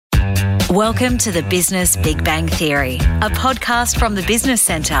Welcome to the Business Big Bang Theory, a podcast from the Business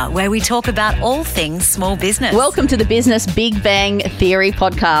Centre where we talk about all things small business. Welcome to the Business Big Bang Theory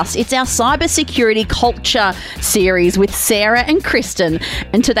podcast. It's our cybersecurity culture series with Sarah and Kristen.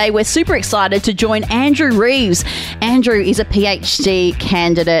 And today we're super excited to join Andrew Reeves. Andrew is a PhD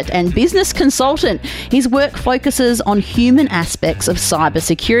candidate and business consultant. His work focuses on human aspects of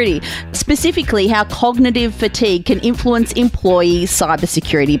cybersecurity, specifically how cognitive fatigue can influence employee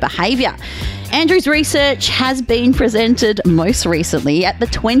cybersecurity behaviour. Andrew's research has been presented most recently at the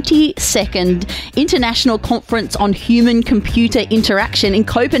 22nd International Conference on Human-Computer Interaction in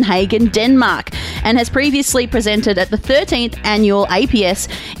Copenhagen, Denmark, and has previously presented at the 13th Annual APS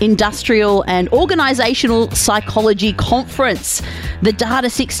Industrial and Organisational Psychology Conference, the Data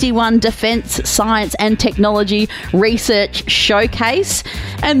 61 Defence Science and Technology Research Showcase,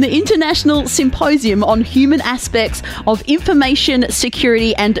 and the International Symposium on Human Aspects of Information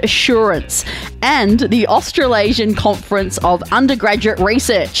Security and Assurance, and the Australasian Conference of Undergraduate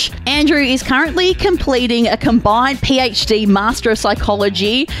Research. Andrew is currently completing a combined PhD Master of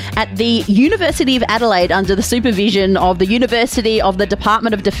Psychology at the University of Adelaide under the supervision of the University of the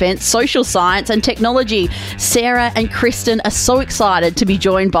Department of Defence, Social Science and Technology. Sarah and Kristen are so excited to be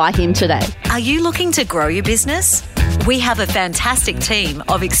joined by him today. Are you looking to grow your business? We have a fantastic team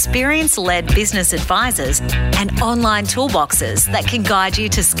of experience-led business advisors and online toolboxes that can guide you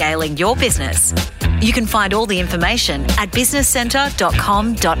to scaling your business. You can find all the information at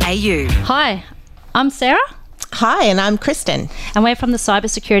businesscentre.com.au. Hi, I'm Sarah. Hi, and I'm Kristen. And we're from the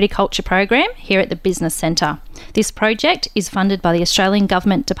Cybersecurity Culture Program here at the Business Centre. This project is funded by the Australian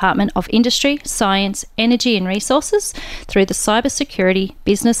Government Department of Industry, Science, Energy and Resources through the Cybersecurity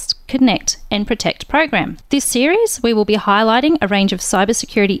Business Connect and Protect program. This series, we will be highlighting a range of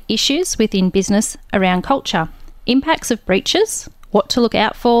cybersecurity issues within business around culture, impacts of breaches, what to look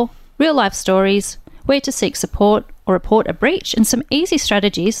out for, real-life stories, where to seek support or report a breach, and some easy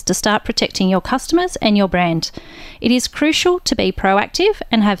strategies to start protecting your customers and your brand. It is crucial to be proactive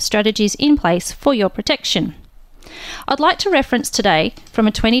and have strategies in place for your protection. I'd like to reference today from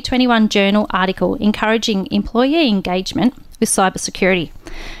a 2021 journal article encouraging employee engagement with cybersecurity.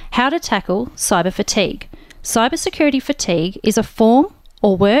 How to tackle cyber fatigue. Cybersecurity fatigue is a form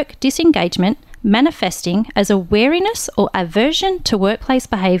or work disengagement manifesting as a wariness or aversion to workplace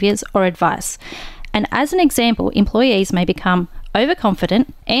behaviours or advice. And as an example, employees may become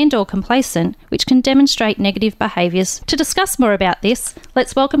overconfident and or complacent, which can demonstrate negative behaviours. To discuss more about this,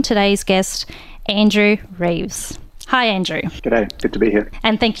 let's welcome today's guest, Andrew Reeves. Hi, Andrew. G'day, good to be here.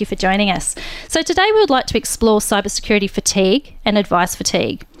 And thank you for joining us. So today we would like to explore cybersecurity fatigue and advice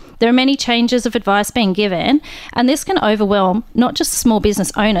fatigue. There are many changes of advice being given, and this can overwhelm not just small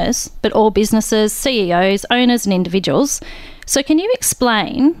business owners, but all businesses, CEOs, owners and individuals. So can you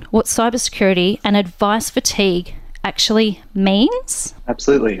explain what cybersecurity and advice fatigue actually means?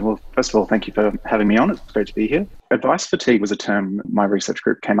 Absolutely. Well, first of all, thank you for having me on. It's great to be here. Advice fatigue was a term my research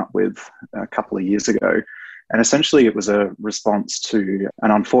group came up with a couple of years ago. And essentially it was a response to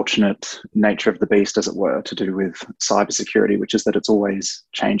an unfortunate nature of the beast, as it were, to do with cybersecurity, which is that it's always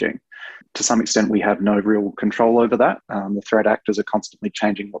changing. To some extent, we have no real control over that. The threat actors are constantly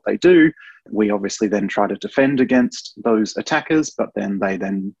changing what they do. We obviously then try to defend against those attackers, but then they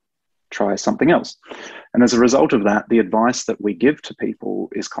try something else. And as a result of that, the advice that we give to people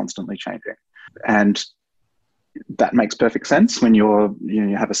is constantly changing. And that makes perfect sense when you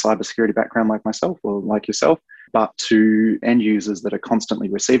have a cybersecurity background like myself or like yourself. But to end users that are constantly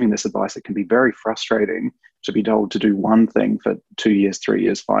receiving this advice, it can be very frustrating to be told to do one thing for 2 years, 3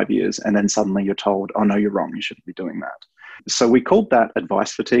 years, 5 years, and then suddenly you're told, oh no, you're wrong, you shouldn't be doing that. So we called that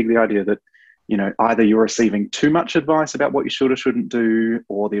advice fatigue, the idea that either you're receiving too much advice about what you should or shouldn't do,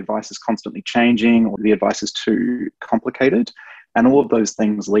 or the advice is constantly changing, or the advice is too complicated. And all of those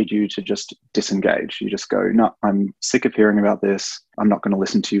things lead you to just disengage. You just go, no, I'm sick of hearing about this. I'm not going to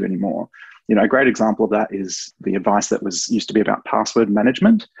listen to you anymore. A great example of that is the advice that used to be about password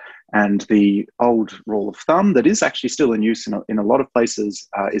management. And the old rule of thumb that is actually still in use in a lot of places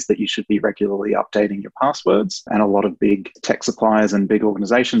is that you should be regularly updating your passwords. And a lot of big tech suppliers and big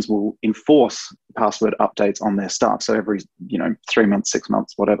organizations will enforce password updates on their staff. So every 3 months, 6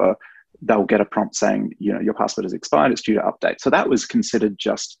 months, whatever, they'll get a prompt saying, your password is expired, it's due to update. So that was considered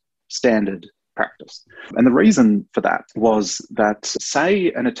just standard practice. And the reason for that was that,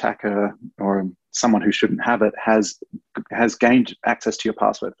 say an attacker or someone who shouldn't have it has gained access to your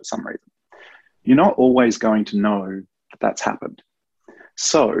password for some reason. You're not always going to know that that's happened.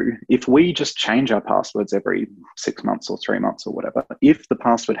 So if we just change our passwords every 6 months or 3 months or whatever, if the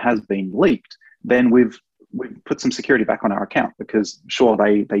password has been leaked, then we've we've put some security back on our account because sure,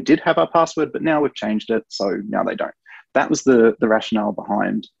 they did have our password, but now we've changed it, so now they don't. That was the rationale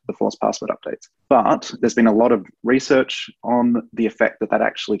behind the forced password updates. But there's been a lot of research on the effect that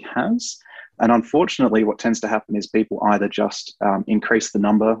actually has. And unfortunately, what tends to happen is people either just increase the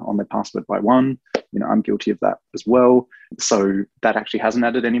number on their password by 1. I'm guilty of that as well. So that actually hasn't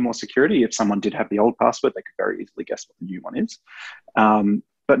added any more security. If someone did have the old password, they could very easily guess what the new one is.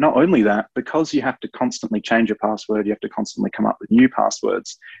 But not only that, because you have to constantly change your password, you have to constantly come up with new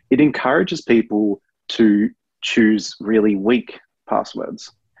passwords, it encourages people to choose really weak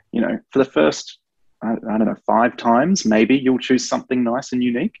passwords. For the first, I don't know, 5 times, maybe you'll choose something nice and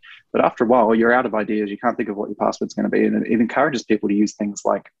unique. But after a while, you're out of ideas. You can't think of what your password's going to be. And it encourages people to use things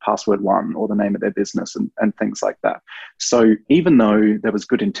like password 1 or the name of their business and things like that. So even though there was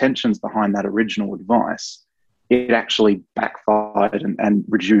good intentions behind that original advice, it actually backfired and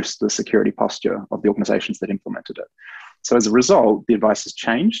reduced the security posture of the organizations that implemented it. So as a result, the advice has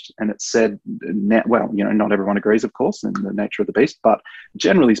changed, and it said, not everyone agrees, of course, in the nature of the beast, but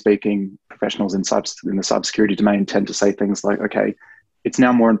generally speaking, professionals in the cybersecurity domain tend to say things like, okay, it's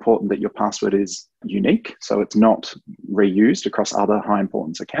now more important that your password is unique, so it's not reused across other high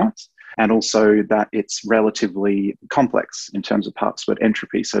importance accounts, and also that it's relatively complex in terms of password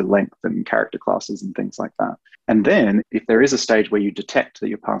entropy, so length and character classes and things like that. And then if there is a stage where you detect that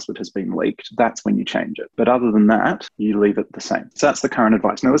your password has been leaked, that's when you change it. But other than that, you leave it the same. So that's the current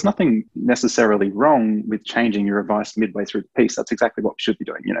advice. Now, there's nothing necessarily wrong with changing your advice midway through the piece. That's exactly what we should be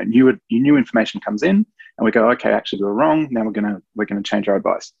doing. New information comes in and we go, okay, actually we were wrong. Now we're going to change our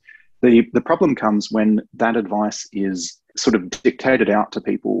advice. The problem comes when that advice is sort of dictated out to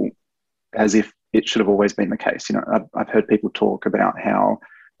people as if it should have always been the case. I've heard people talk about how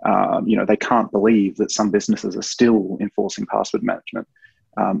they can't believe that some businesses are still enforcing password management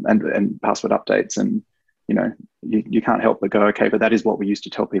and password updates. And, you can't help but go, okay, but that is what we used to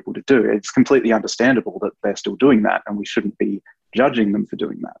tell people to do. It's completely understandable that they're still doing that, and we shouldn't be judging them for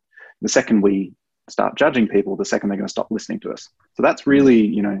doing that. The second we start judging people, the second they're going to stop listening to us. So that's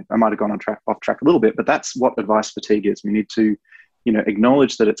really, I might have gone off track a little bit, but that's what advice fatigue is. We need to,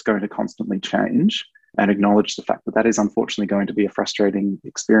 acknowledge that it's going to constantly change, and acknowledge the fact that that is unfortunately going to be a frustrating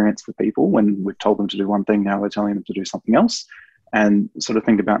experience for people when we've told them to do one thing, now we're telling them to do something else, and sort of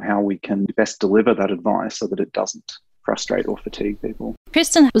think about how we can best deliver that advice so that it doesn't frustrate or fatigue people.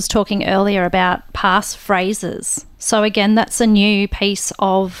 Kristen was talking earlier about pass phrases. So again, that's a new piece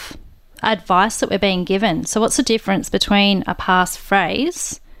of advice that we're being given. So what's the difference between a pass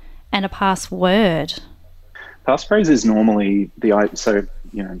phrase and a password? Passphrase is normally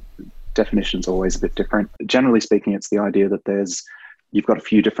definition's always a bit different. Generally speaking, it's the idea that you've got a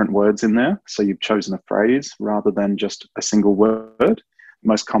few different words in there. So you've chosen a phrase rather than just a single word. The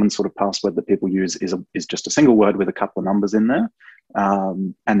most common sort of password that people use is just a single word with a couple of numbers in there.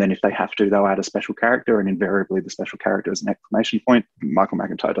 And then if they have to, they'll add a special character, and invariably the special character is an exclamation point. Michael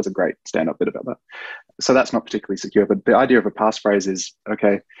McIntyre does a great stand-up bit about that. So that's not particularly secure. But the idea of a passphrase is,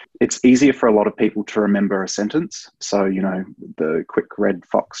 okay, it's easier for a lot of people to remember a sentence. So, the quick red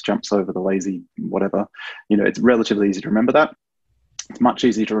fox jumps over the lazy whatever. It's relatively easy to remember that. It's much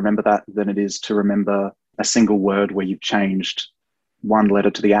easier to remember that than it is to remember a single word where you've changed one letter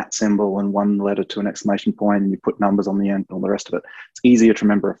to the @ symbol and one letter to an exclamation point, and you put numbers on the end and all the rest of it. It's easier to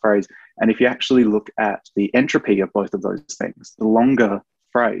remember a phrase. And if you actually look at the entropy of both of those things, the longer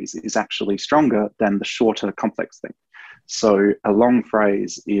phrase is actually stronger than the shorter complex thing. So a long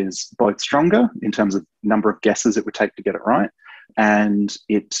phrase is both stronger in terms of number of guesses it would take to get it right, and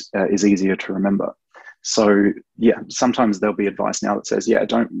it is easier to remember. So sometimes there'll be advice now that says,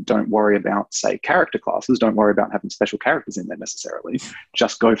 don't worry about, say, character classes. Don't worry about having special characters in there necessarily.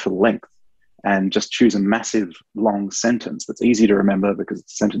 Just go for length and just choose a massive long sentence that's easy to remember because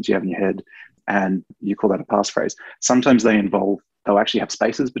it's a sentence you have in your head, and you call that a passphrase. Sometimes they'll actually have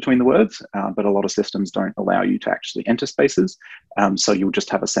spaces between the words, but a lot of systems don't allow you to actually enter spaces. So you'll just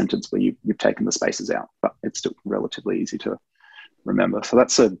have a sentence where you've taken the spaces out, but it's still relatively easy to remember. So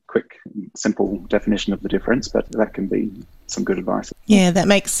that's a quick, simple definition of the difference, but that can be some good advice. Yeah, that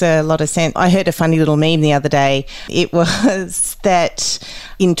makes a lot of sense. I heard a funny little meme the other day. It was that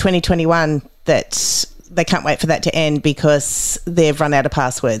in 2021 that they can't wait for that to end because they've run out of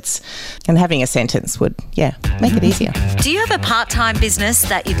passwords, and having a sentence would, make it easier. Do you have a part-time business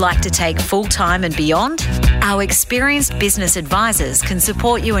that you'd like to take full-time and beyond? Our experienced business advisors can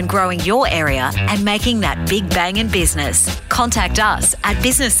support you in growing your area and making that big bang in business. Contact us at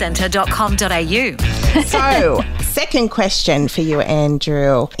businesscentre.com.au. So, second question for you,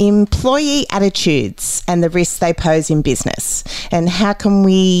 Andrew. Employee attitudes and the risks they pose in business, and how can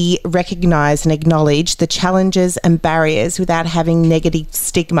we recognise and acknowledge the challenges and barriers without having negative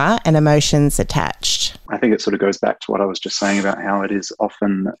stigma and emotions attached? I think it sort of goes back to what I was just saying about how it is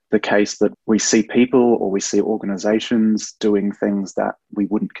often the case that we see people or we see organisations doing things that we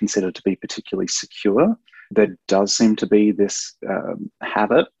wouldn't consider to be particularly secure. There does seem to be this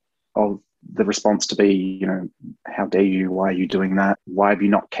habit of the response to be, how dare you? Why are you doing that? Why have you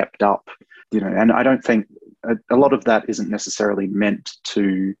not kept up? And I don't think a lot of that isn't necessarily meant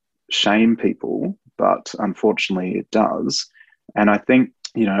to shame people, but unfortunately it does. And I think,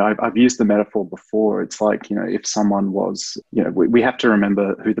 I've used the metaphor before. It's like, if someone was, we have to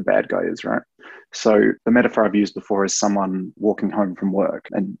remember who the bad guy is, right? So the metaphor I've used before is someone walking home from work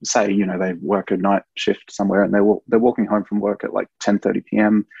and say, they work a night shift somewhere and they're walking home from work at like 10:30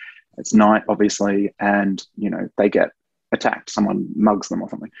 p.m. It's night, obviously, and, they get attacked. Someone mugs them or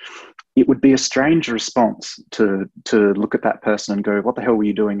something. It would be a strange response to look at that person and go, what the hell were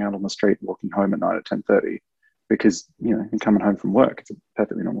you doing out on the street walking home at night at 10:30? Because, you're coming home from work. It's a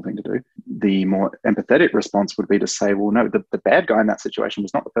perfectly normal thing to do. The more empathetic response would be to say, well, no, the bad guy in that situation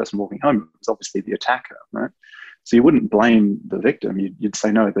was not the person walking home. It was obviously the attacker, right? So you wouldn't blame the victim. You'd say,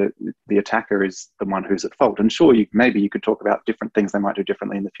 no, the attacker is the one who's at fault. And sure, maybe you could talk about different things they might do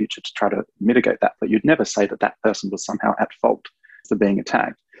differently in the future to try to mitigate that. But you'd never say that person was somehow at fault for being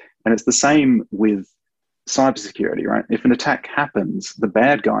attacked. And it's the same with cybersecurity, right? If an attack happens, the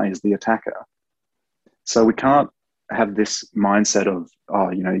bad guy is the attacker. So we can't have this mindset of,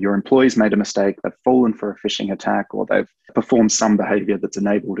 your employees made a mistake, they've fallen for a phishing attack, or they've performed some behavior that's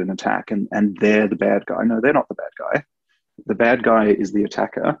enabled an attack, and they're the bad guy. No, they're not the bad guy. The bad guy is the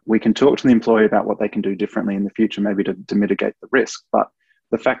attacker. We can talk to the employee about what they can do differently in the future, maybe to mitigate the risk, but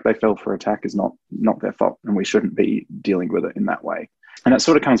the fact they fell for attack is not their fault, and we shouldn't be dealing with it in that way. And it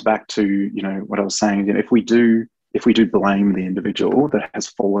sort of comes back to, what I was saying, if we do blame the individual that has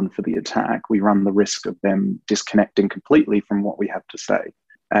fallen for the attack, we run the risk of them disconnecting completely from what we have to say.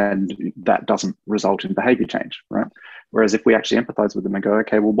 And that doesn't result in behavior change, right? Whereas if we actually empathize with them and go,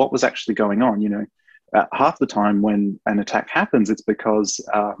 okay, well, what was actually going on? Half the time when an attack happens, it's because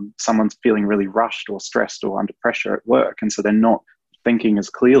someone's feeling really rushed or stressed or under pressure at work. And so they're not thinking as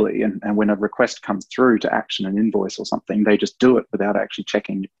clearly. And when a request comes through to action an invoice or something, they just do it without actually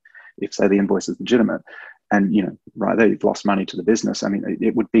checking if, say, the invoice is legitimate. And, right there, you've lost money to the business. I mean,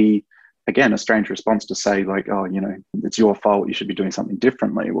 it would be, again, a strange response to say like, oh, it's your fault, you should be doing something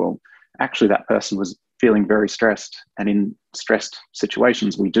differently. Well, actually, that person was feeling very stressed. And in stressed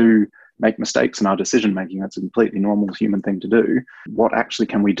situations, we do make mistakes in our decision making. That's a completely normal human thing to do. What actually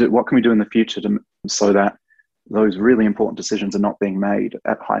can we do? What can we do in the future so that those really important decisions are not being made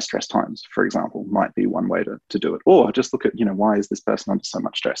at high stress times, for example, might be one way to do it. Or just look at, why is this person under so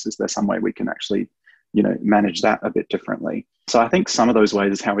much stress? Is there some way we can actually manage that a bit differently? So I think some of those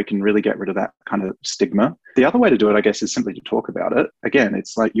ways is how we can really get rid of that kind of stigma. The other way to do it, I guess, is simply to talk about it. Again,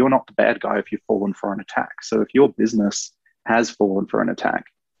 it's like you're not the bad guy if you've fallen for an attack. So if your business has fallen for an attack,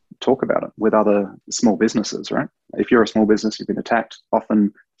 talk about it with other small businesses, right? If you're a small business, you've been attacked,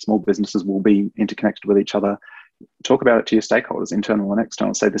 often small businesses will be interconnected with each other. Talk about it to your stakeholders, internal and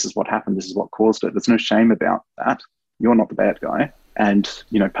external. Say, this is what happened, this is what caused it. There's no shame about that. You're not the bad guy. And,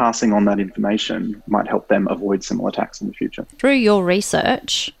 passing on that information might help them avoid similar attacks in the future. Through your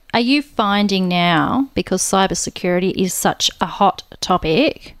research, are you finding now, because cybersecurity is such a hot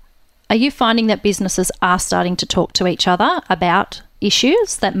topic, are you finding that businesses are starting to talk to each other about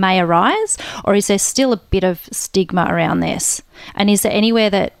issues that may arise, or is there still a bit of stigma around this? And is there anywhere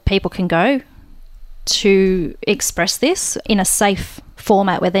that people can go to express this in a safe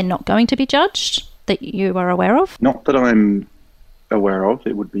format where they're not going to be judged, that you are aware of? Not that I'm aware of.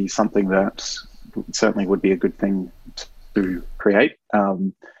 It would be something that certainly would be a good thing to create.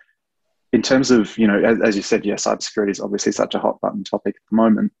 In terms of, as you said, cybersecurity is obviously such a hot button topic at the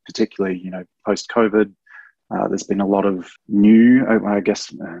moment, particularly, post-COVID. There's been a lot of new, I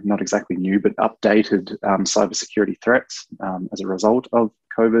guess not exactly new, but updated cybersecurity threats as a result of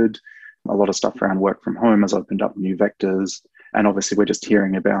COVID. A lot of stuff around work from home has opened up new vectors. And obviously, we're just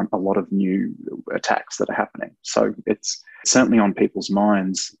hearing about a lot of new attacks that are happening. So it's certainly on people's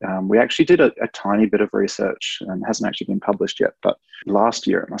minds. We actually did a tiny bit of research, and hasn't actually been published yet, but last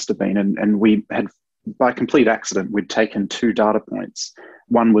year it must have been. And we had, by complete accident, we'd taken 2 data points.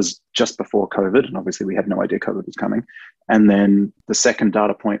 One was just before COVID, and obviously we had no idea COVID was coming. And then the second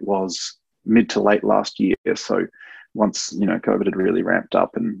data point was mid to late last year. So once, COVID had really ramped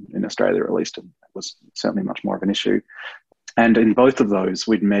up, and in Australia at least, it was certainly much more of an issue. And in both of those,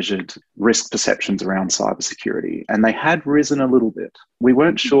 we'd measured risk perceptions around cybersecurity, and they had risen a little bit. We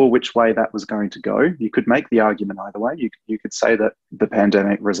weren't sure which way that was going to go. You could make the argument either way. You could say that the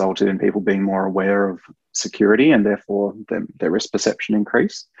pandemic resulted in people being more aware of security and therefore their risk perception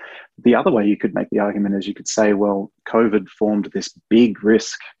increased. The other way you could make the argument is you could say, well, COVID formed this big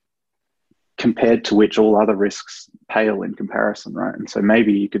risk compared to which all other risks pale in comparison, right? And so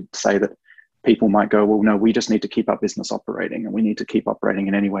maybe you could say that people might go, well, no, we just need to keep our business operating and we need to keep operating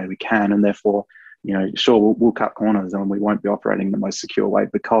in any way we can. And therefore, sure, we'll cut corners and we won't be operating in the most secure way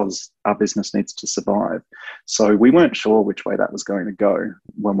because our business needs to survive. So we weren't sure which way that was going to go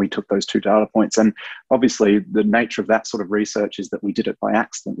when we took those two data points. And obviously the nature of that sort of research is that we did it by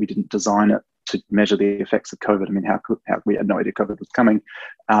accident. We didn't design it to measure the effects of COVID. I mean, how we had no idea COVID was coming.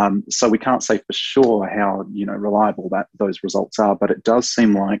 So we can't say for sure how, reliable those results are, but it does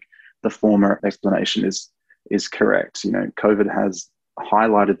seem like the former explanation is correct. COVID has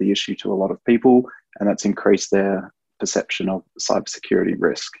highlighted the issue to a lot of people, and that's increased their perception of cybersecurity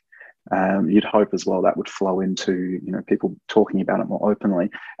risk. You'd hope as well that would flow into people talking about it more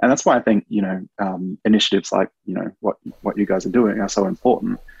openly, and that's why I think initiatives like what you guys are doing are so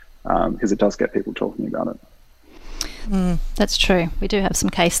important, because it does get people talking about it. That's true. We do have some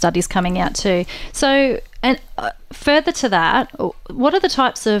case studies coming out too. So, and further to that, what are the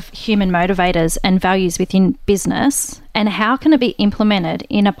types of human motivators and values within business, and how can it be implemented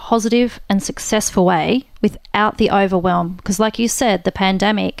in a positive and successful way without the overwhelm? Because like you said, the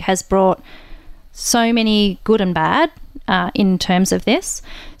pandemic has brought so many good and bad in terms of this.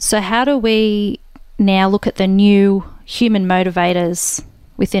 So how do we now look at the new human motivators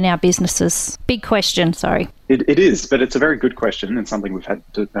within our businesses? Big question, sorry. It is, but it's a very good question and something we've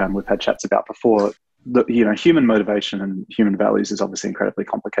had chats about before. Human motivation and human values is obviously incredibly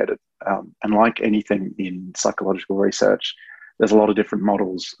complicated. And like anything in psychological research, there's a lot of different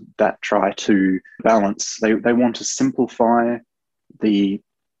models that try to balance. They want to simplify the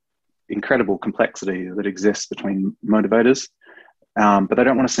incredible complexity that exists between motivators, but they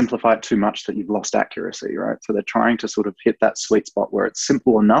don't want to simplify it too much that you've lost accuracy, right? So they're trying to sort of hit that sweet spot where it's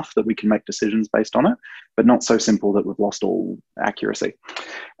simple enough that we can make decisions based on it, but not so simple that we've lost all accuracy.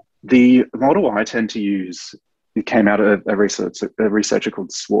 The model I tend to use, it came out of a researcher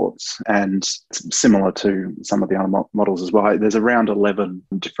called Swartz, and it's similar to some of the other models as well. There's around 11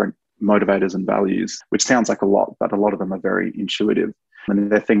 different motivators and values, which sounds like a lot, but a lot of them are very intuitive.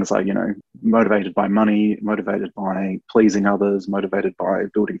 And they're things like, motivated by money, motivated by pleasing others, motivated by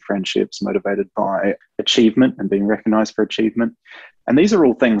building friendships, motivated by achievement and being recognized for achievement. And these are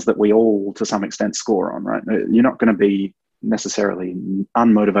all things that we all, to some extent, score on, right? You're not going to be necessarily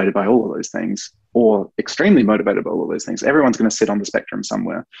unmotivated by all of those things or extremely motivated by all of those things. Everyone's going to sit on the spectrum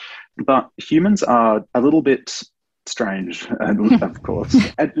somewhere. But humans are a little bit strange, of course.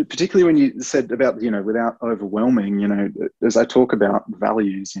 And particularly when you said about, without overwhelming, as I talk about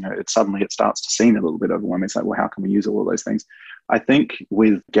values, it starts to seem a little bit overwhelming. It's like, well, how can we use all of those things? I think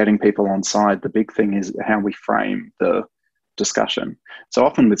with getting people on side, the big thing is how we frame the discussion. So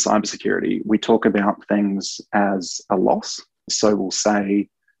often with cybersecurity, we talk about things as a loss. So we'll say,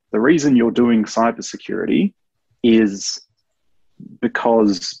 the reason you're doing cybersecurity is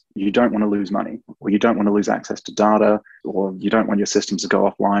because you don't want to lose money, or you don't want to lose access to data, or you don't want your systems to go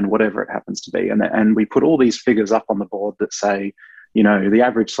offline, whatever it happens to be. And we put all these figures up on the board that say, the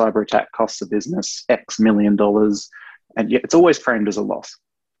average cyber attack costs a business X million dollars, and yet it's always framed as a loss.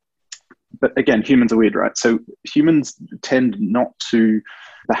 But again, humans are weird, right? So humans tend not to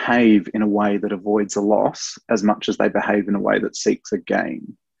behave in a way that avoids a loss as much as they behave in a way that seeks a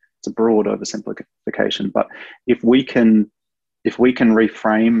gain. It's a broad oversimplification, but if we can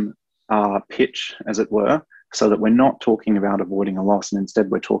reframe our pitch, as it were, so that we're not talking about avoiding a loss and instead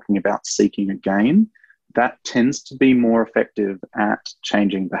we're talking about seeking a gain, that tends to be more effective at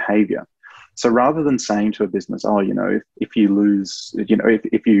changing behavior. So rather than saying to a business, if you lose, if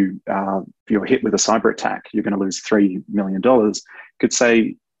you're hit with a cyber attack, you're going to lose $3 million, you could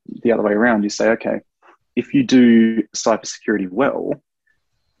say the other way around. You say, okay, if you do cybersecurity well,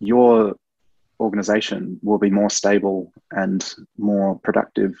 your organization will be more stable and more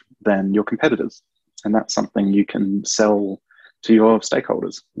productive than your competitors. And that's something you can sell to your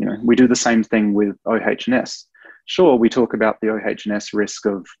stakeholders. We do the same thing with OH&S. Sure, we talk about the OH&S risk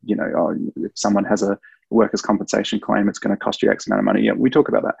of, if someone has a workers' compensation claim, it's going to cost you X amount of money. Yeah, we talk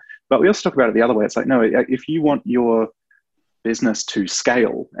about that. But we also talk about it the other way. It's like, no, if you want your business to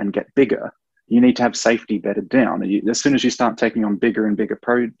scale and get bigger, you need to have safety bedded down. As soon as you start taking on bigger and bigger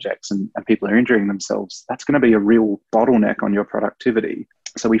projects and people are injuring themselves, that's going to be a real bottleneck on your productivity.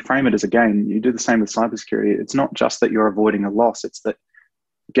 So we frame it as a gain. You do the same with cybersecurity. It's not just that you're avoiding a loss, it's that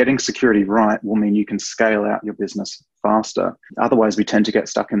getting security right will mean you can scale out your business faster. Otherwise, we tend to get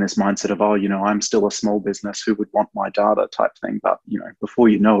stuck in this mindset of, oh, I'm still a small business, who would want my data type thing. But, before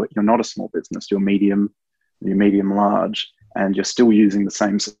you know it, you're not a small business, you're medium large, and you're still using the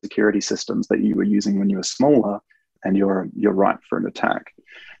same security systems that you were using when you were smaller, and you're ripe for an attack.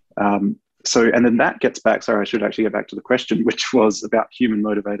 And then that gets back, sorry, I should actually get back to the question, which was about human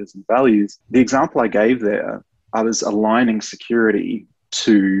motivators and values. The example I gave there, I was aligning security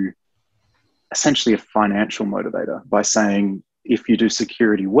to essentially a financial motivator by saying, if you do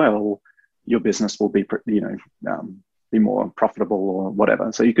security well, your business will be, be more profitable or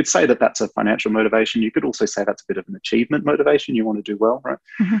whatever. So you could say that that's a financial motivation. You could also say that's a bit of an achievement motivation. You want to do well, right?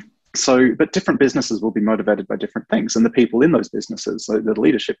 Mm-hmm. So, but different businesses will be motivated by different things. And the people in those businesses, so the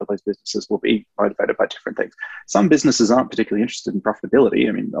leadership of those businesses will be motivated by different things. Some businesses aren't particularly interested in profitability.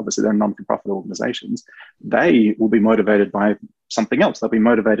 I mean, obviously they're non-for-profit organizations. They will be motivated by something else. They'll be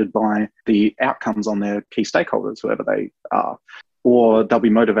motivated by the outcomes on their key stakeholders, whoever they are, or they'll be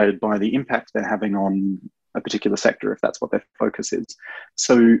motivated by the impact they're having on a particular sector, if that's what their focus is.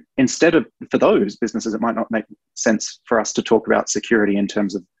 So instead of, for those businesses, it might not make sense for us to talk about security in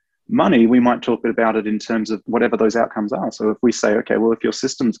terms of money. We might talk about it in terms of whatever those outcomes are. So if we say, okay, well, if your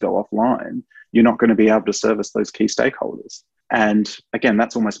systems go offline, you're not going to be able to service those key stakeholders. And again,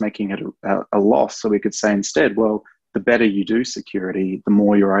 that's almost making it a loss. So we could say instead, well, the better you do security, the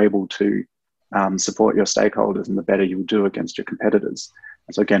more you're able to support your stakeholders, and the better you'll do against your competitors.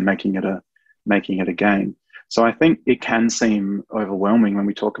 And so again, making it a gain. So I think it can seem overwhelming when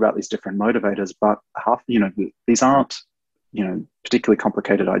we talk about these different motivators, but these aren't particularly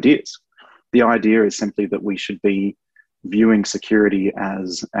complicated ideas. The idea is simply that we should be viewing security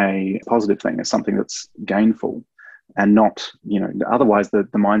as a positive thing, as something that's gainful, and not, otherwise the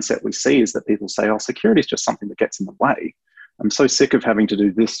mindset we see is that people say, oh, security is just something that gets in the way. I'm so sick of having to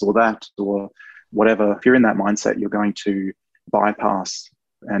do this or that or whatever. If you're in that mindset, you're going to bypass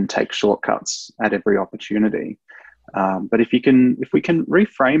and take shortcuts at every opportunity. But if we can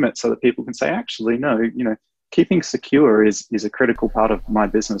reframe it so that people can say, actually, no, keeping secure is a critical part of my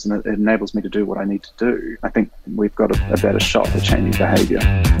business, and it enables me to do what I need to do, I think we've got a better shot at changing behaviour.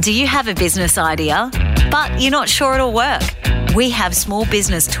 Do you have a business idea, but you're not sure it'll work? We have small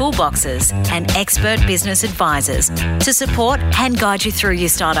business toolboxes and expert business advisors to support and guide you through your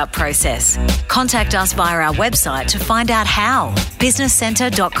startup process. Contact us via our website to find out how.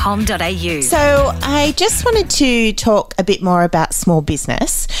 businesscentre.com.au. So I just wanted to talk a bit more about small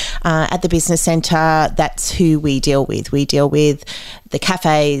business. At the Business Centre, that's who we deal with. We deal with the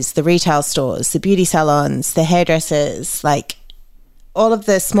cafes, the retail stores, the beauty salons, the hairdressers, like all of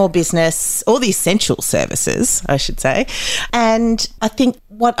the small business, all the essential services, I should say. And I think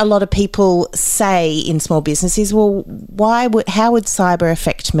what a lot of people say in small business is, well, how would cyber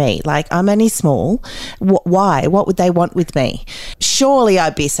affect me? Like, I'm only small. Why? What would they want with me? Surely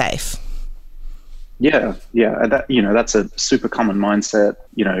I'd be safe. Yeah. And that, that's a super common mindset.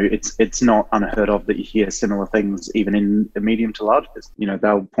 It's not unheard of that you hear similar things even in the medium to large business.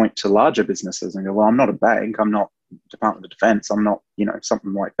 They'll point to larger businesses and go, well, I'm not a bank, I'm not Department of Defense, I'm not,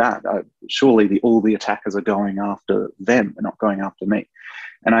 something like that. Surely all the attackers are going after them and not going after me.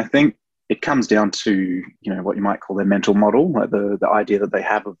 And I think it comes down to, what you might call their mental model, like the idea that they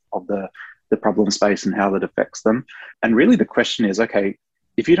have of the problem space and how that affects them. And really the question is, okay,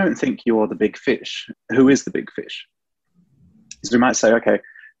 if you don't think you're the big fish, who is the big fish? So we might say, okay,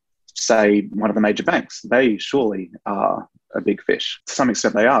 say one of the major banks, they surely are a big fish. To some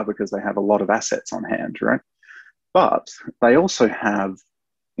extent they are, because they have a lot of assets on hand, right? But they also have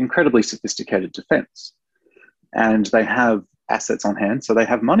incredibly sophisticated defense, and they have assets on hand, so they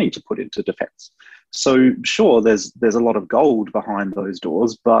have money to put into defense. So sure, there's a lot of gold behind those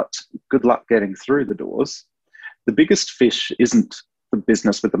doors, but good luck getting through the doors. The biggest fish isn't the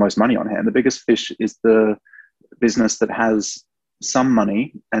business with the most money on hand. The biggest fish is the business that has some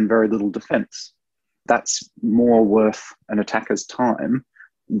money and very little defense. That's more worth an attacker's time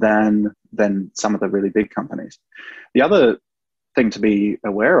than some of the really big companies. The other thing to be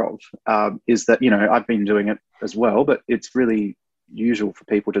aware of is that, I've been doing it as well, but it's really usual for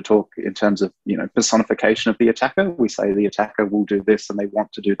people to talk in terms of, personification of the attacker. We say the attacker will do this and they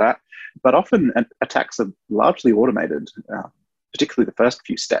want to do that. But often attacks are largely automated, particularly the first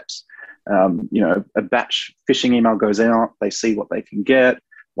few steps. A batch phishing email goes out, they see what they can get.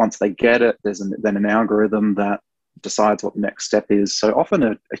 Once they get it, there's then an algorithm that decides what the next step is. So often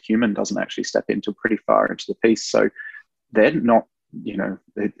a human doesn't actually step into pretty far into the piece. So they're not,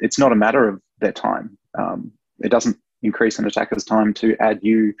 it's not a matter of their time. It doesn't increase an attacker's time to add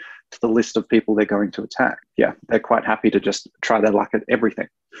you to the list of people they're going to attack. Yeah, they're quite happy to just try their luck at everything.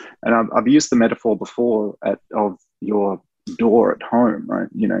 And I've used the metaphor before of your door at home, right?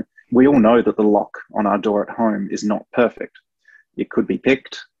 You know, we all know that the lock on our door at home is not perfect. It could be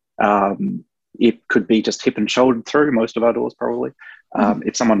picked. It could be just hip and shouldered through, most of our doors probably.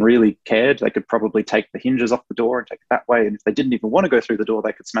 If someone really cared, they could probably take the hinges off the door and take it that way. And if they didn't even want to go through the door,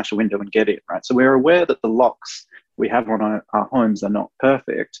 they could smash a window and get in, right? So we're aware that the locks we have on our homes are not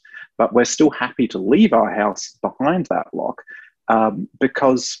perfect, but we're still happy to leave our house behind that lock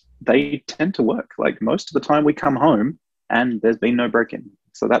because they tend to work. Like most of the time we come home and there's been no break-in.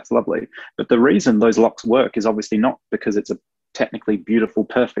 So that's lovely. But the reason those locks work is obviously not because it's a technically beautiful,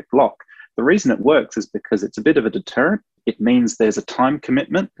 perfect lock. The reason it works is because it's a bit of a deterrent. It means there's a time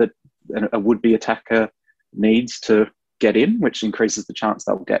commitment that a would-be attacker needs to get in, which increases the chance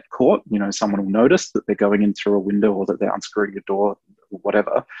they'll get caught. You know, someone will notice that they're going in through a window or that they're unscrewing a door or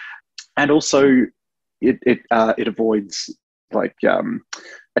whatever. And also it avoids like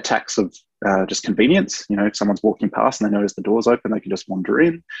attacks of just convenience. You know, if someone's walking past and they notice the door's open, they can just wander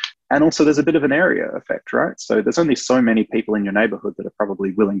in. And also there's a bit of an area effect, right? So there's only so many people in your neighborhood that are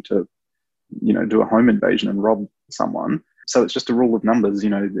probably willing to, you know, do a home invasion and rob someone. So it's just a rule of numbers, you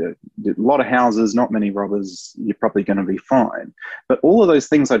know, a lot of houses, not many robbers, you're probably going to be fine. But all of those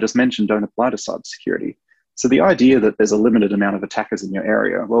things I just mentioned don't apply to cybersecurity. So the idea that there's a limited amount of attackers in your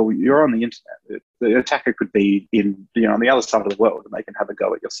area, well, you're on the internet. The attacker could be in, you know, on the other side of the world and they can have a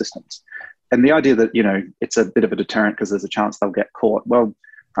go at your systems. And the idea that, you know, it's a bit of a deterrent because there's a chance they'll get caught. Well,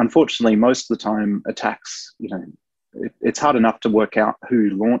 unfortunately, most of the time attacks, you know, it's hard enough to work out who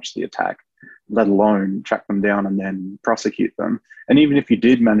launched the attack, let alone track them down and then prosecute them. And even if you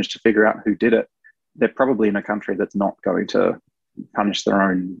did manage to figure out who did it, they're probably in a country that's not going to punish their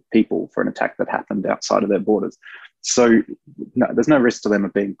own people for an attack that happened outside of their borders. So no, there's no risk to them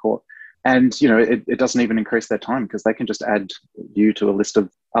of being caught. And, you know, it doesn't even increase their time because they can just add you to a list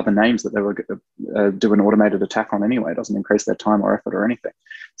of other names that they were do an automated attack on anyway. It doesn't increase their time or effort or anything.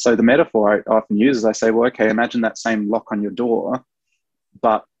 So the metaphor I often use is I say, well, okay, imagine that same lock on your door,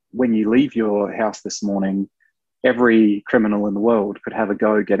 but when you leave your house this morning, every criminal in the world could have a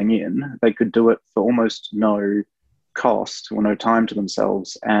go getting in. They could do it for almost no cost or no time to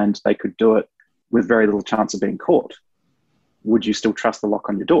themselves, and they could do it with very little chance of being caught. Would you still trust the lock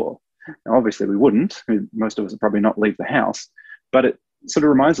on your door? Now, obviously we wouldn't. Most of us would probably not leave the house, but it sort of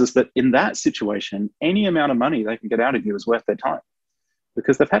reminds us that in that situation, any amount of money they can get out of you is worth their time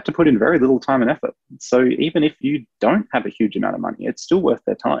because they've had to put in very little time and effort. So even if you don't have a huge amount of money, it's still worth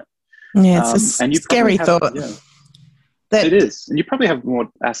their time. Yeah, it's a scary thought. Yeah. It is. And you probably have more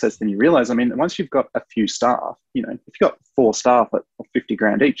assets than you realize. I mean, once you've got a few staff, you know, if you've got 4 staff at 50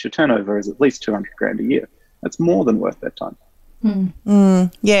 grand each, your turnover is at least 200 grand a year. That's more than worth their time.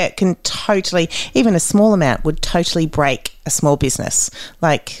 Yeah, it can totally, even a small amount would totally break a small business.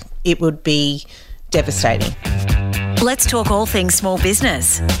 Like it would be devastating. Let's talk all things small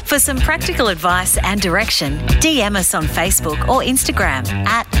business. For some practical advice and direction, DM us on Facebook or Instagram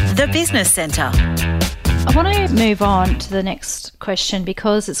at The Business Centre. I want to move on to the next question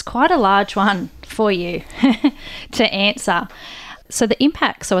because it's quite a large one for you to answer. So the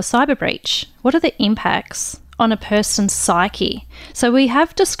impacts of a cyber breach, what are the impacts on a person's psyche? So we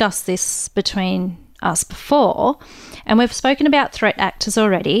have discussed this between us before, and we've spoken about threat actors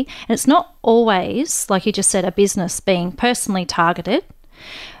already, and it's not always, like you just said, a business being personally targeted,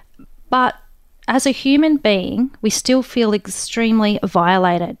 but as a human being, we still feel extremely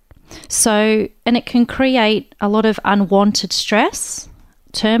violated. So, and it can create a lot of unwanted stress,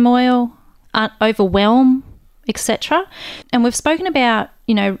 turmoil, overwhelm, etc. And we've spoken about,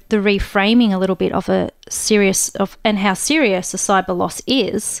 you know, the reframing a little bit of and how serious a cyber loss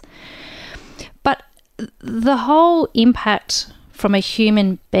is. But the whole impact from a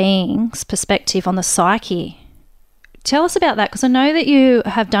human being's perspective on the psyche, tell us about that, because I know that you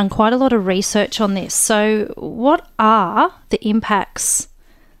have done quite a lot of research on this. So what are the impacts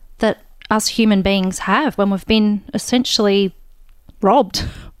that us human beings have when we've been essentially robbed,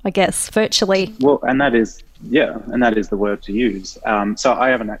 I guess, virtually? Well, and that is the word to use. So I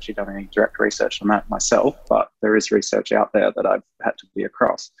haven't actually done any direct research on that myself, but there is research out there that I've had to be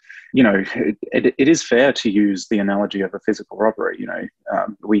across. You know, it is fair to use the analogy of a physical robbery. You know,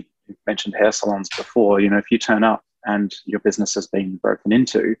 we mentioned hair salons before. You know, if you turn up and your business has been broken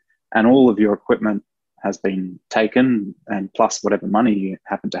into and all of your equipment has been taken, and plus whatever money you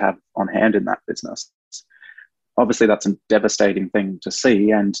happen to have on hand in that business, obviously that's a devastating thing to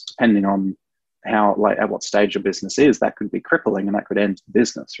see. And depending on how, like, at what stage your business is, that could be crippling and that could end the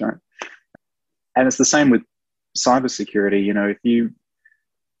business, right? And it's the same with cybersecurity, if you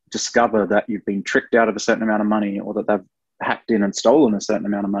discover that you've been tricked out of a certain amount of money, or that they've hacked in and stolen a certain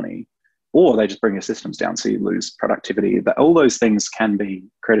amount of money, or they just bring your systems down so you lose productivity, that all those things can be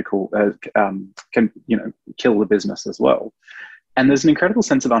critical, can kill the business as well. And there's an incredible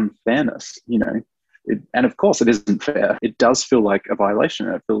sense of unfairness, and of course it isn't fair. It does feel like a violation.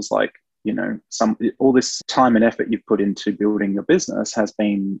 It feels like, all this time and effort you've put into building your business has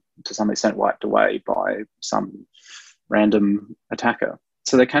been to some extent wiped away by some random attacker.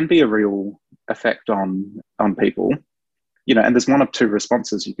 So there can be a real effect on people. And there's one of two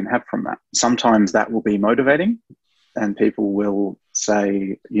responses you can have from that. Sometimes that will be motivating, and people will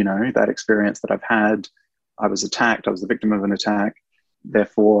say, that experience that I've had, I was attacked, I was the victim of an attack,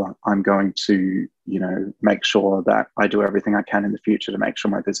 therefore I'm going to, make sure that I do everything I can in the future to make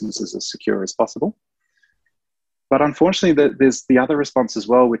sure my business is as secure as possible. But unfortunately, there's the other response as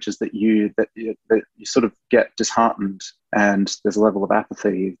well, which is that you sort of get disheartened, and there's a level of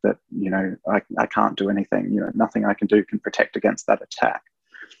apathy that, I can't do anything. Nothing I can do can protect against that attack,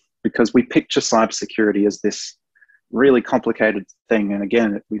 because we picture cybersecurity as this really complicated thing. And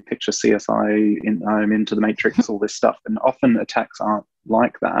again, we picture CSI, I'm into the Matrix, all this stuff, and often attacks aren't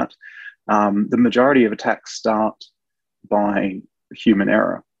like that. The majority of attacks start by human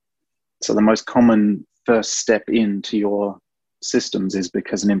error. So the most common first step into your systems is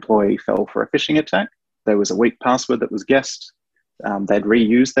because an employee fell for a phishing attack. There was a weak password that was guessed. They'd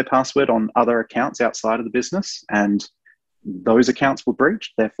reused their password on other accounts outside of the business, and those accounts were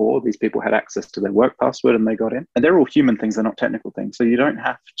breached. Therefore, these people had access to their work password and they got in. And they're all human things, they're not technical things. So you don't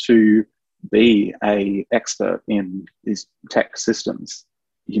have to be an expert in these tech systems.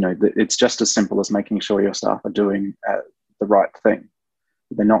 It's just as simple as making sure your staff are doing the right thing.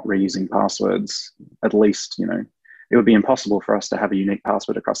 They're not reusing passwords. At least, it would be impossible for us to have a unique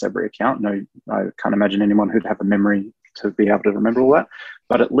password across every account. No, I can't imagine anyone who'd have a memory to be able to remember all that.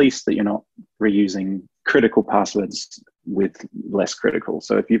 But at least that you're not reusing critical passwords with less critical.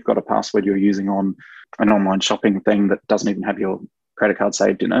 So if you've got a password you're using on an online shopping thing that doesn't even have your credit card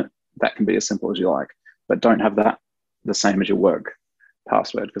saved in it, that can be as simple as you like. But don't have that the same as your work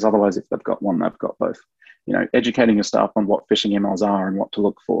password, because otherwise if they've got one, they've got both. Educating your staff on what phishing emails are and what to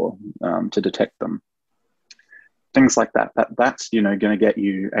look for to detect them. Things like that. That's going to get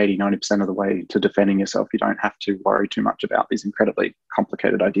you 80, 90% of the way to defending yourself. You don't have to worry too much about these incredibly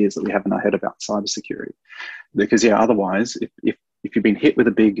complicated ideas that we have in our head about cybersecurity. Because, otherwise, if you've been hit with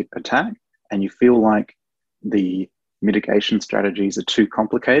a big attack and you feel like the mitigation strategies are too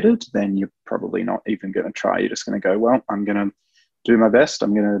complicated, then you're probably not even going to try. You're just going to go, well, I'm going to do my best.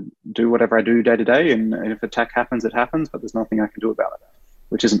 I'm going to do whatever I do day to day. And if attack happens, it happens, but there's nothing I can do about it,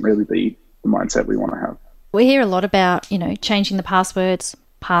 which isn't really the mindset we want to have. We hear a lot about, changing the passwords,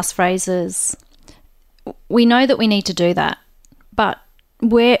 passphrases. We know that we need to do that, but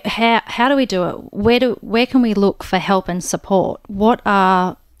how do we do it? Where can we look for help and support? What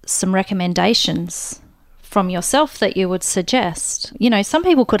are some recommendations from yourself that you would suggest? Some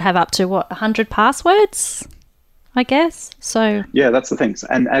people could have up to 100 passwords, I guess. So yeah, that's the thing.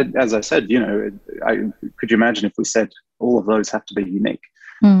 And as I said, could you imagine if we said all of those have to be unique?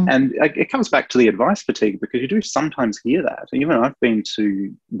 And it comes back to the advice fatigue, because you do sometimes hear that. Even I've been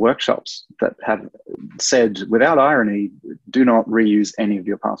to workshops that have said, without irony, do not reuse any of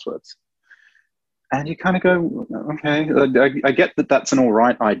your passwords. And you kind of go, okay, I get that that's an all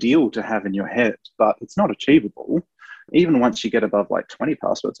right ideal to have in your head, but it's not achievable. Even once you get above like 20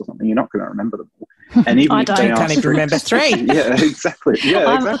 passwords or something, you're not going to remember them all. And even I if they can't even remember 3. Yeah, exactly.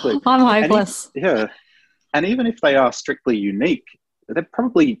 Yeah, exactly. I'm hopeless. And even if they are strictly unique, they're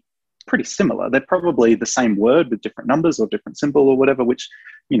probably pretty similar. They're probably the same word with different numbers or different symbol or whatever, which,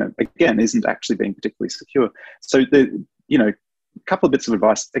 again, isn't actually being particularly secure. So a couple of bits of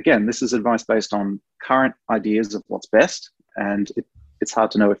advice. Again, this is advice based on current ideas of what's best. And it's hard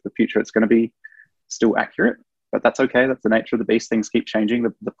to know if the future it's going to be still accurate, but that's okay. That's the nature of the beast. Things keep changing.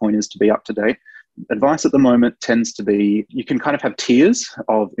 The point is to be up to date. Advice at the moment tends to be, you can kind of have tiers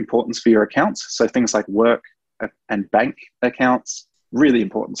of importance for your accounts. So things like work and bank accounts, really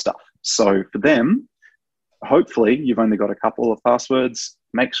important stuff. So for them, hopefully you've only got a couple of passwords.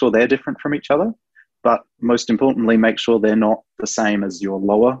 Make sure they're different from each other. But most importantly, make sure they're not the same as your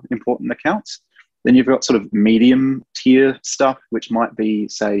lower important accounts. Then you've got sort of medium tier stuff, which might be,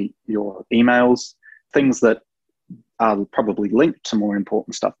 say, your emails, things that are probably linked to more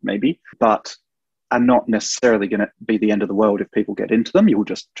important stuff maybe, but are not necessarily going to be the end of the world if people get into them. You'll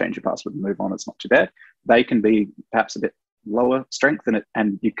just change your password and move on. It's not too bad. They can be perhaps a bit lower strength in it,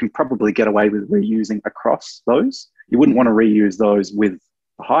 and you can probably get away with reusing across those. You wouldn't want to reuse those with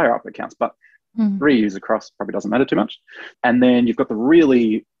higher up accounts, but Reuse across probably doesn't matter too much. And then you've got the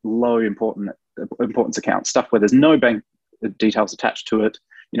really low importance accounts, stuff where there's no bank details attached to it.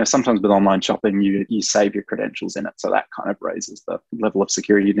 Sometimes with online shopping, you save your credentials in it. So that kind of raises the level of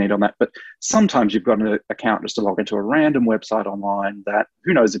security you need on that. But sometimes you've got an account just to log into a random website online that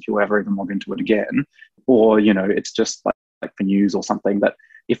who knows if you'll ever even log into it again. Or, it's just like for news or something that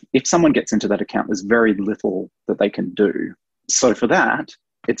if someone gets into that account, there's very little that they can do. So for that,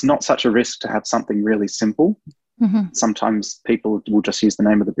 it's not such a risk to have something really simple. Sometimes people will just use the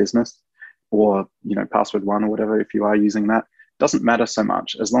name of the business or, password one or whatever, if you are using that. Doesn't matter so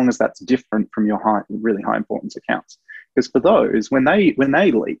much as long as that's different from your really high importance accounts. Because for those, when they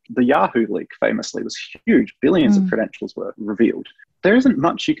leak, the Yahoo leak famously was huge. Billions of credentials were revealed. There isn't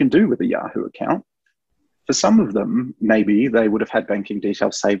much you can do with a Yahoo account. For some of them, maybe they would have had banking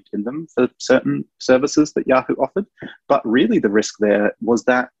details saved in them for certain services that Yahoo offered. But really the risk there was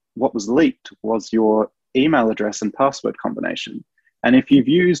that what was leaked was your email address and password combination. And if you've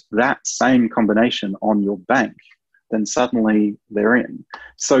used that same combination on your bank, then suddenly they're in.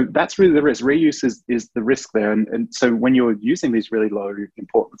 So that's really the risk. Reuse is the risk there. And so when you're using these really low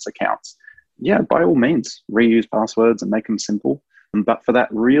importance accounts, by all means, reuse passwords and make them simple. But for that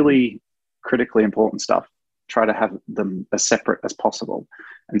really critically important stuff, try to have them as separate as possible.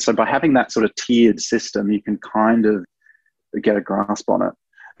 And so by having that sort of tiered system, you can kind of get a grasp on it.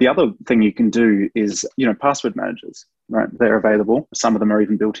 The other thing you can do is, password managers, right? They're available. Some of them are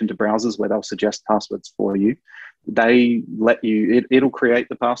even built into browsers where they'll suggest passwords for you. They let you, it'll create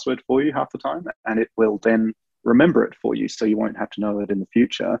the password for you half the time, and it will then remember it for you. So you won't have to know it in the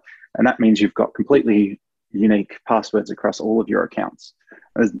future. And that means you've got completely unique passwords across all of your accounts.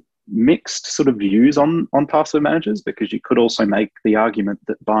 There's mixed sort of views on password managers, because you could also make the argument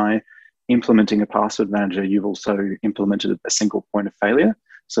that by implementing a password manager, you've also implemented a single point of failure.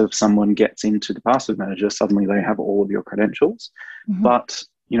 So if someone gets into the password manager, suddenly they have all of your credentials. But,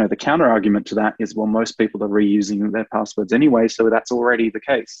 the counter argument to that is, well, most people are reusing their passwords anyway. So that's already the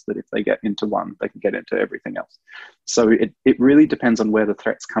case, that if they get into one, they can get into everything else. So it really depends on where the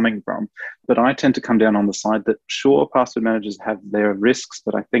threat's coming from. But I tend to come down on the side that, sure, password managers have their risks,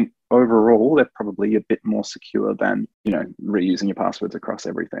 but I think overall, they're probably a bit more secure than, reusing your passwords across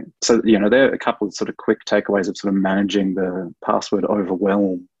everything. So, there are a couple of sort of quick takeaways of sort of managing the password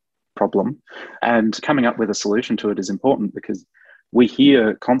overwhelm problem. And coming up with a solution to it is important, because we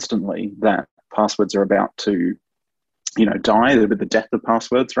hear constantly that passwords are about to, die with the death of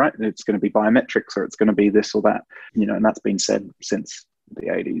passwords, right? It's going to be biometrics, or it's going to be this or that, and that's been said since the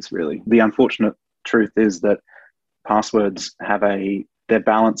 80s, really. The unfortunate truth is that passwords have their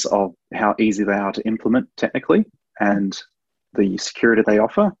balance of how easy they are to implement technically and the security they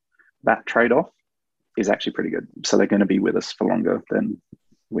offer. That trade-off is actually pretty good. So they're going to be with us for longer than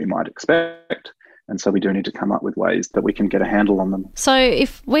we might expect. And so we do need to come up with ways that we can get a handle on them. So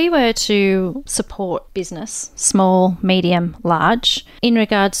if we were to support business, small, medium, large, in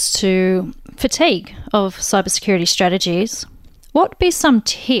regards to fatigue of cybersecurity strategies, what would be some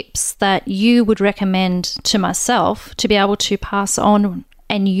tips that you would recommend to myself to be able to pass on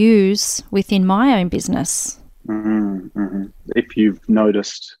and use within my own business? If you've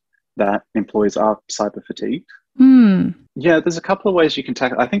noticed that employees are cyber fatigued, yeah, there's a couple of ways you can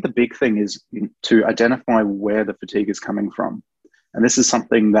tackle. I think the big thing is to identify where the fatigue is coming from. And this is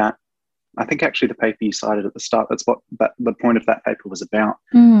something that I think actually the paper you cited at the start, that's what the point of that paper was about,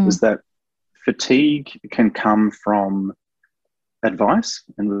 was that fatigue can come from advice.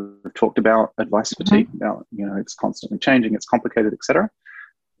 And we've talked about advice fatigue. Now, it's constantly changing, it's complicated, etc.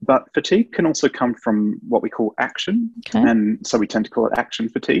 But fatigue can also come from what we call action. And so we tend to call it action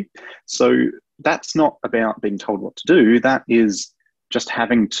fatigue. So that's not about being told what to do. That is just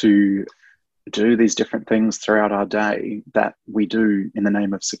having to do these different things throughout our day that we do in the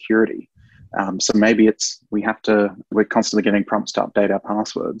name of security. So maybe we're constantly getting prompts to update our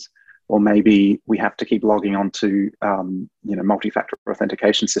passwords, or maybe we have to keep logging on to, multi-factor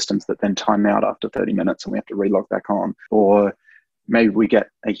authentication systems that then time out after 30 minutes and we have to relog back on. Or maybe we get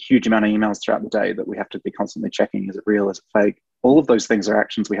a huge amount of emails throughout the day that we have to be constantly checking. Is it real? Is it fake? All of those things are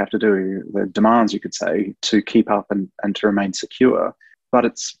actions we have to do. They're demands, you could say, to keep up and to remain secure.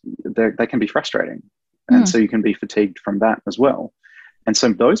 But they can be frustrating. And so you can be fatigued from that as well. And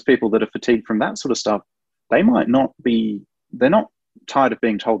so those people that are fatigued from that sort of stuff, they're not tired of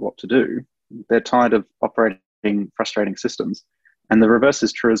being told what to do. They're tired of operating frustrating systems. And the reverse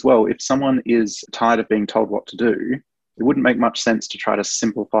is true as well. If someone is tired of being told what to do, it wouldn't make much sense to try to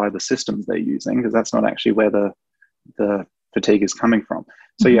simplify the systems they're using, because that's not actually where the fatigue is coming from.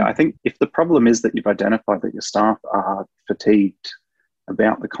 So I think if the problem is that you've identified that your staff are fatigued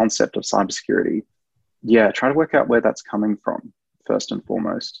about the concept of cybersecurity, try to work out where that's coming from first and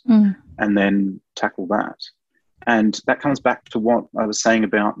foremost, and then tackle that. And that comes back to what I was saying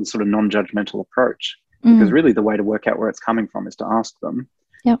about the sort of non-judgmental approach, because really the way to work out where it's coming from is to ask them.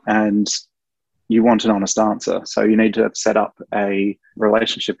 Yep. And you want an honest answer. So you need to set up a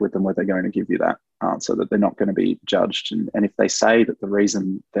relationship with them where they're going to give you that answer, that they're not going to be judged. And if they say that the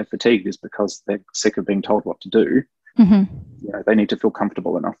reason they're fatigued is because they're sick of being told what to do, they need to feel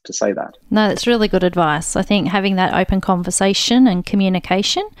comfortable enough to say that. No, that's really good advice. I think having that open conversation and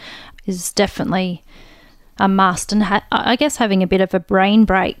communication is definitely a must. And I guess having a bit of a brain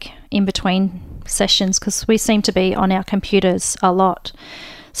break in between sessions, because we seem to be on our computers a lot.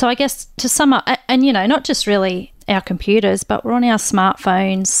 So I guess to sum up, and not just really our computers, but we're on our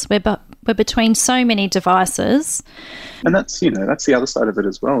smartphones. We're between so many devices. And that's the other side of it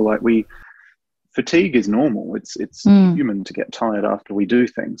as well. Like fatigue is normal. It's human to get tired after we do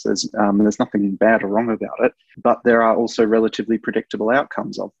things. There's nothing bad or wrong about it, but there are also relatively predictable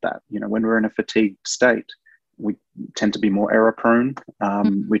outcomes of that. When we're in a fatigued state, we tend to be more error prone.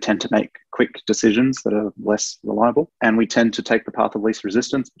 We tend to make quick decisions that are less reliable, and we tend to take the path of least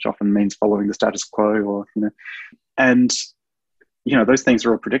resistance, which often means following the status quo, and those things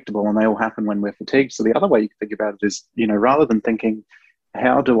are all predictable and they all happen when we're fatigued. So the other way you can think about it is, rather than thinking,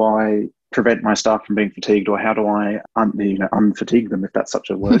 how do I prevent my staff from being fatigued, or how do I unfatigue them, if that's such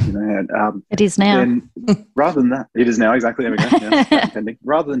a word? It is now. Then, rather than that, it is now, exactly. There we go. Yeah,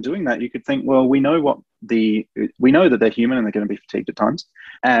 rather than doing that, you could think, well, we know that they're human and they're going to be fatigued at times,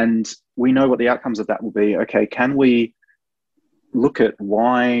 and we know what the outcomes of that will be. Okay, can we look at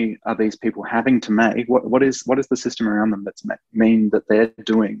why are these people having to make what is the system around them that's mean that they're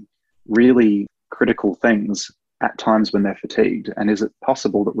doing really critical things at times when they're fatigued, and is it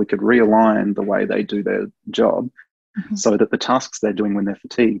possible that we could realign the way they do their job so that the tasks they're doing when they're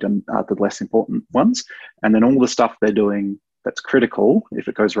fatigued are the less important ones, and then all the stuff they're doing that's critical, if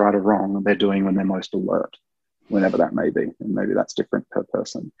it goes right or wrong, they're doing when they're most alert, whenever that may be, and maybe that's different per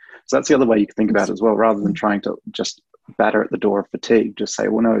person. So that's the other way you can think about it as well, rather than trying to just batter at the door of fatigue. Just say,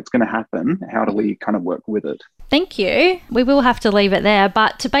 well, no, it's going to happen. How do we kind of work with it? Thank you. We will have to leave it there,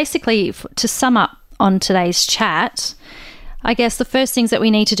 but to sum up on today's chat, I guess the first things that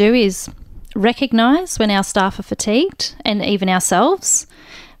we need to do is recognise when our staff are fatigued, and even ourselves,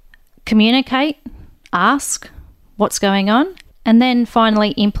 communicate, ask what's going on, and then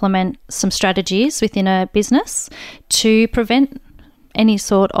finally implement some strategies within a business to prevent any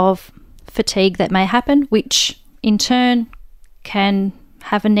sort of fatigue that may happen, which in turn can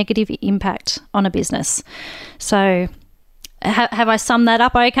have a negative impact on a business. So have I summed that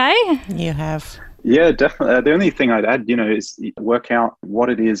up okay? You have. Yeah, definitely. The only thing I'd add, is work out what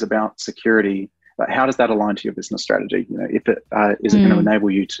it is about security. How does that align to your business strategy? If it is it going to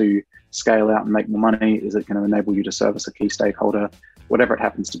enable you to scale out and make more money? Is it going to enable you to service a key stakeholder? Whatever it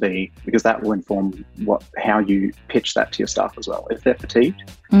happens to be, because that will inform how you pitch that to your staff as well. If they're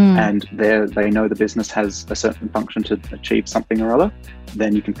fatigued and they know the business has a certain function to achieve something or other,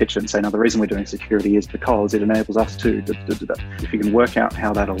 then you can pitch it and say, no, the reason we're doing security is because it enables us to. If you can work out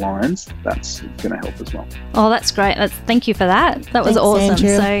how that aligns, that's going to help as well. Oh, that's great. Thank you for that. That was awesome.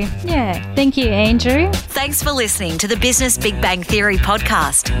 Andrew. So, thank you, Andrew. Thanks for listening to the Business Big Bang Theory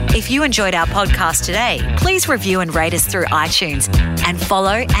podcast. If you enjoyed our podcast today, please review and rate us through iTunes, and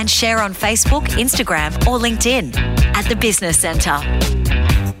follow and share on Facebook, Instagram, or LinkedIn at The Business Centre.